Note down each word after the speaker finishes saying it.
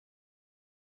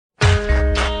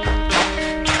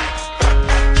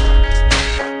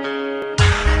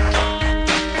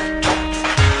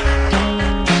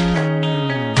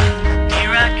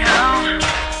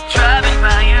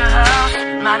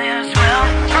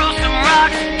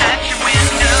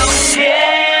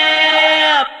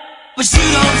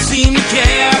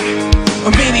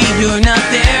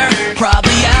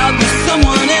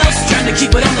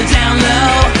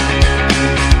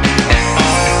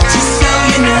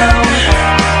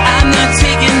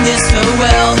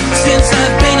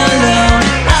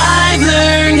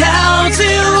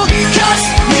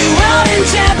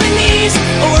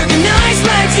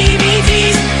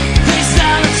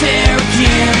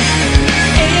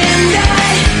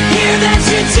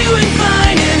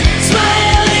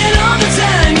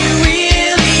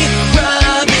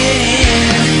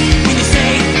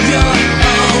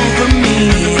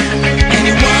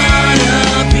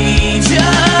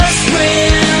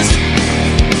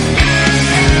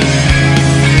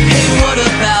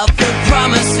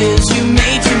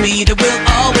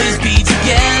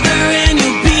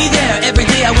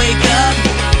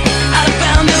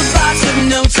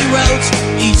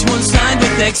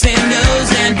X and O's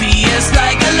and BS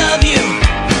like I love you.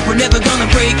 We're never gonna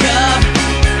break up.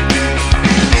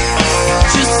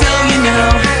 Just so you know,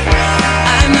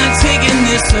 I'm not taking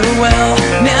this so well.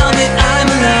 Now that I'm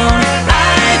alone,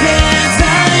 I've had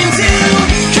time to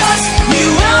cuss you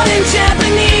out in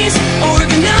Japanese,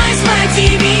 organize my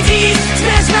DVDs,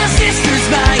 smash my sister's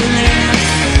violin.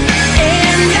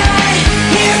 And I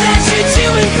hear that you're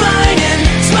doing fine and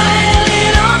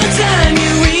smiling all the time.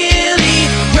 You really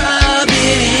rub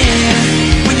it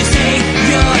in when you say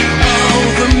you're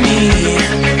over me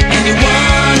and you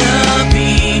wanna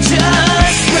be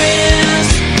just friends.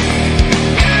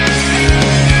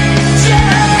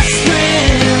 Just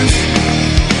friends.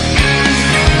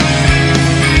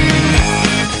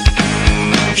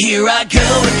 Here I go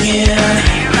again.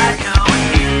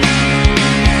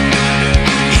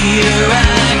 Here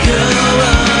I